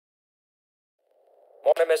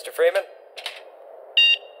Morning, Mr. Freeman.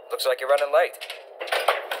 Looks like you're running late.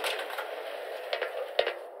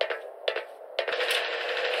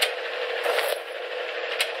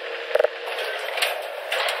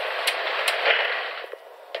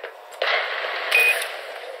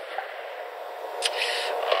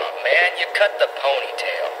 Oh, man, you cut the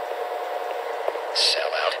ponytail.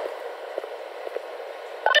 Sellout.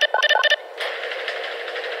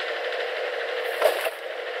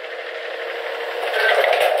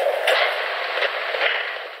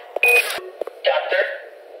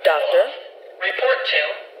 Doctor? Report to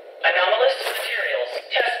Anomalous Materials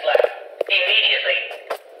Test Lab. Immediately.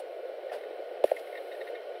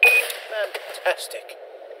 Fantastic.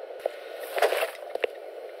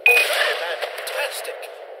 Fantastic.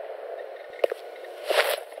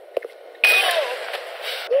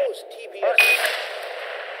 Those TBS...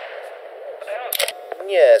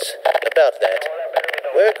 Yes, about that.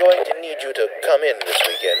 We're going to need you to come in this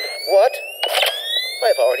weekend. What?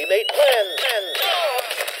 I've already made plans.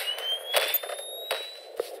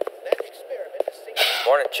 That experiment is safe.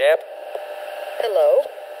 Morning, champ. Hello?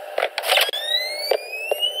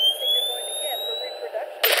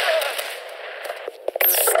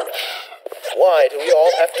 Why do we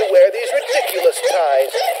all have to wear these ridiculous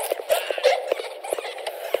ties?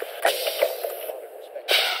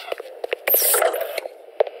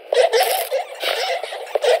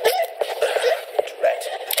 Drat.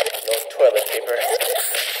 No toilet paper.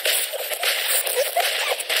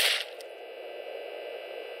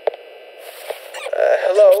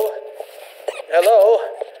 Hello? Hello?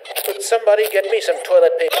 Could somebody get me some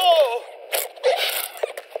toilet paper? Oh!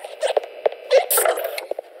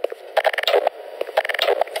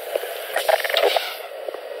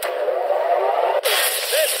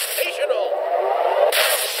 Sensational!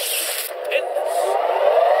 Stupendous!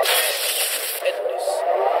 Stupendous!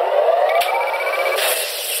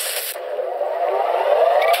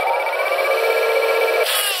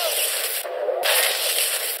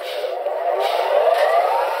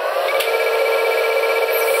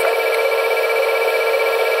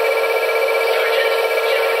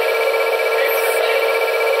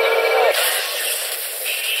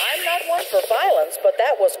 I'm not one for violence, but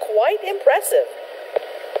that was quite impressive.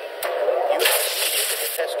 You have in the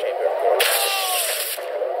test chamber, Gordan.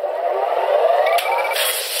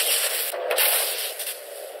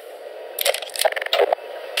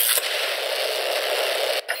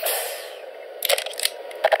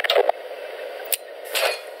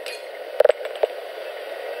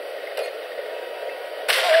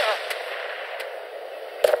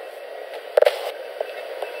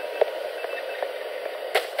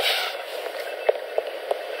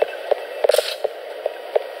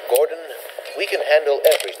 Gordan, we can handle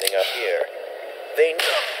everything up here. They know.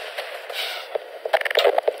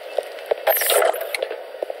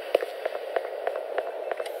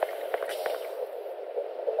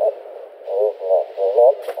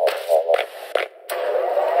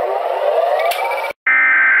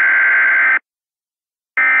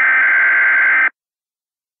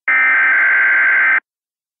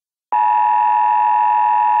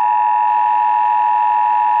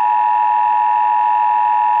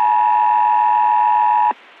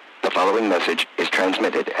 The following message is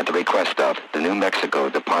transmitted at the request of the New Mexico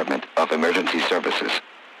Department of Emergency Services.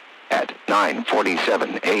 At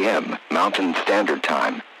 9:47 a.m. Mountain Standard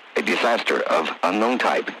Time, a disaster of unknown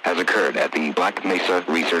type has occurred at the Black Mesa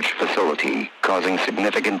Research Facility, causing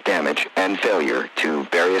significant damage and failure to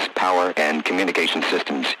various power and communication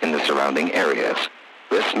systems in the surrounding areas.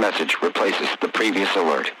 This message replaces the previous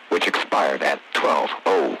alert, which expired at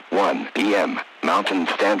 12:01 p.m. Mountain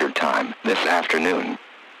Standard Time this afternoon.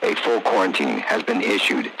 A full quarantine has been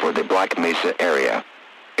issued for the Black Mesa area.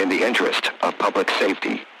 In the interest of public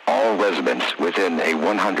safety, all residents within a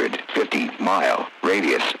 150-mile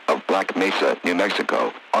radius of Black Mesa, New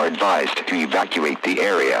Mexico, are advised to evacuate the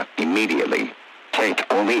area immediately.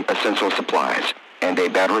 Take only essential supplies and a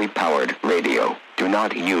battery-powered radio. Do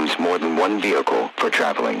not use more than one vehicle for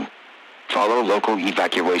traveling. Follow local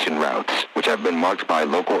evacuation routes, which have been marked by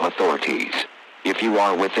local authorities. If you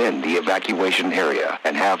are within the evacuation area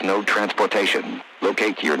and have no transportation,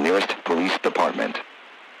 locate your nearest police department.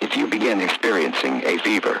 If you begin experiencing a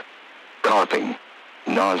fever, coughing,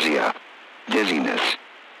 nausea, dizziness,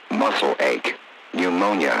 muscle ache,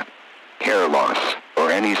 pneumonia, hair loss, or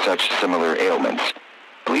any such similar ailments,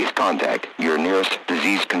 please contact your nearest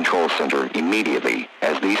disease control center immediately,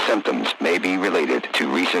 as these symptoms may be related to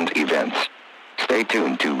recent events. Stay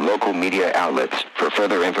tuned to local media outlets for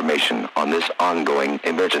further information on this ongoing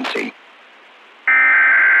emergency.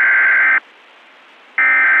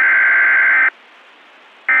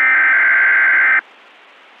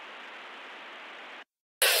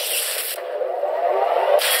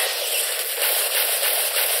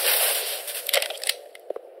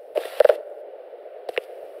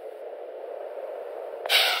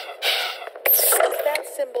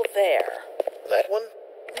 that symbol there. That one?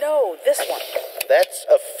 No, this one. That's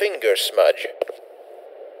a finger smudge.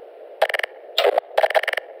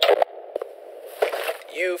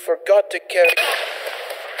 You forgot to carry...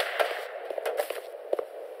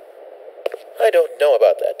 I don't know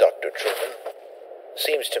about that, Dr. Truman.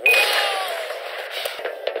 Seems to me...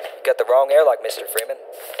 You got the wrong airlock, Mr. Freeman.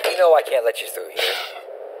 You know I can't let you through here.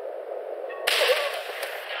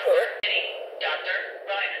 Dr.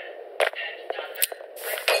 Ryan and Dr.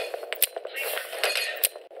 Freeman, please report to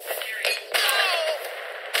materials.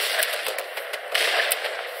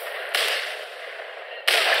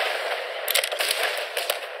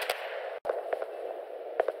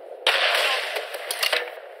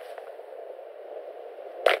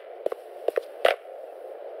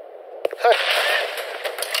 Huh.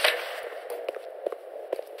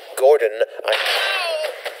 Gordan,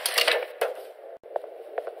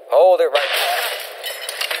 Hold it right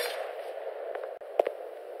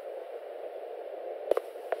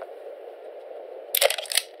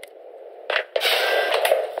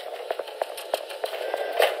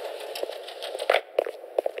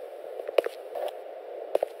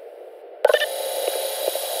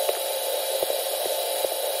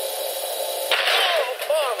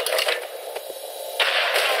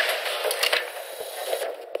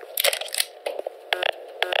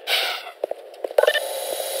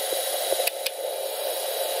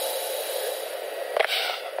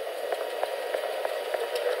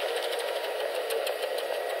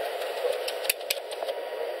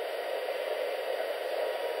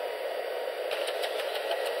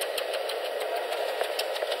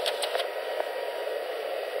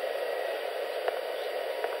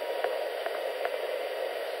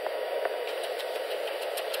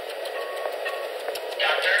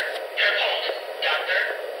Dr. Tripholt, Dr.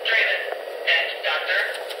 Freeman, and Dr.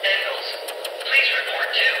 Engels, please report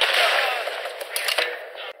to...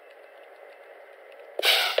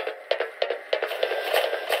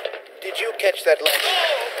 did you catch that line?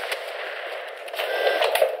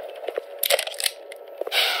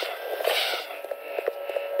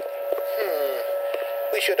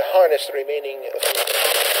 We should harness the remaining...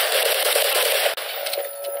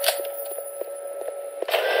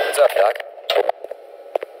 What's up, Doc?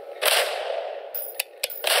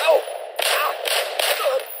 Oh!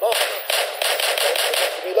 Don't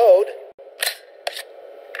forget to reload.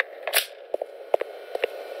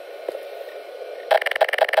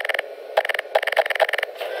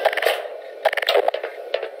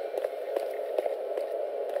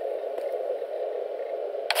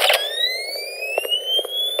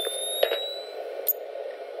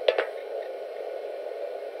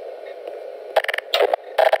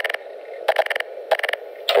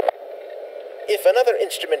 If another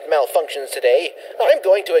instrument malfunctions today, I'm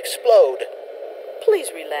going to explode. Please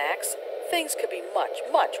relax. Things could be much,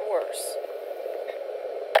 much worse.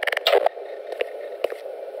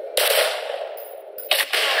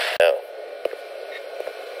 No.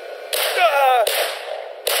 Ah!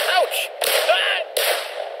 Ouch! Ah!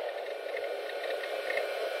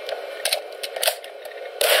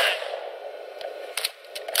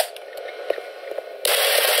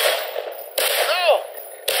 Oh!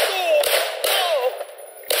 Oh! Oh!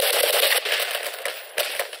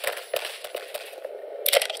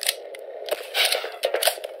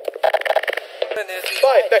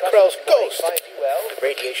 By Becquerel's ghost! The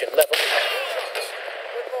radiation level...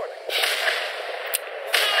 Good morning.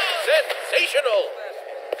 Sensational!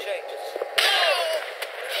 Changes.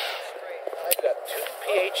 I've got 2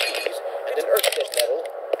 PhDs and an Earth-Dead medal,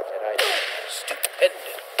 and I'm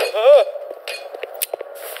stupendous.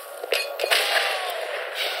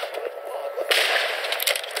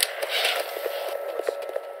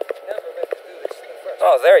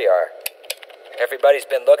 Oh, there you are. Everybody's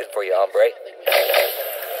been looking for you, hombre.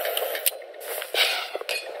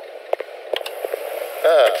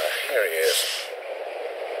 Ah, here he is.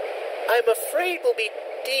 I'm afraid we'll be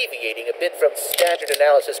deviating a bit from standard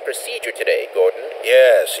analysis procedure today, Gordan.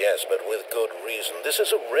 Yes, but with good reason. This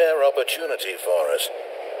is a rare opportunity for us.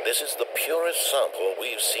 This is the purest sample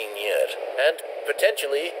we've seen yet. And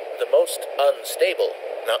potentially the most unstable.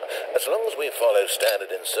 Now, as long as we follow standard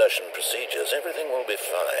insertion procedures, everything will be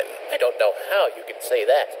fine. I don't know how you can say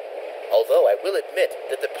that. Although I will admit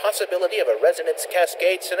that the possibility of a resonance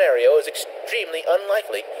cascade scenario is extremely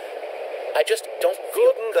unlikely. I just don't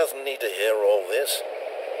feel... Gordan doesn't need to hear all this.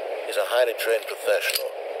 He's a highly trained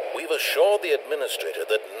professional. We've assured the administrator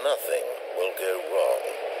that nothing will go wrong.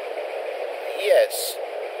 Yes,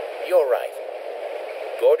 you're right.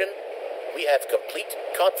 Gordan, we have complete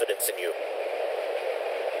confidence in you.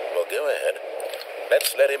 Well, go ahead.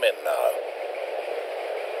 Let's let him in now.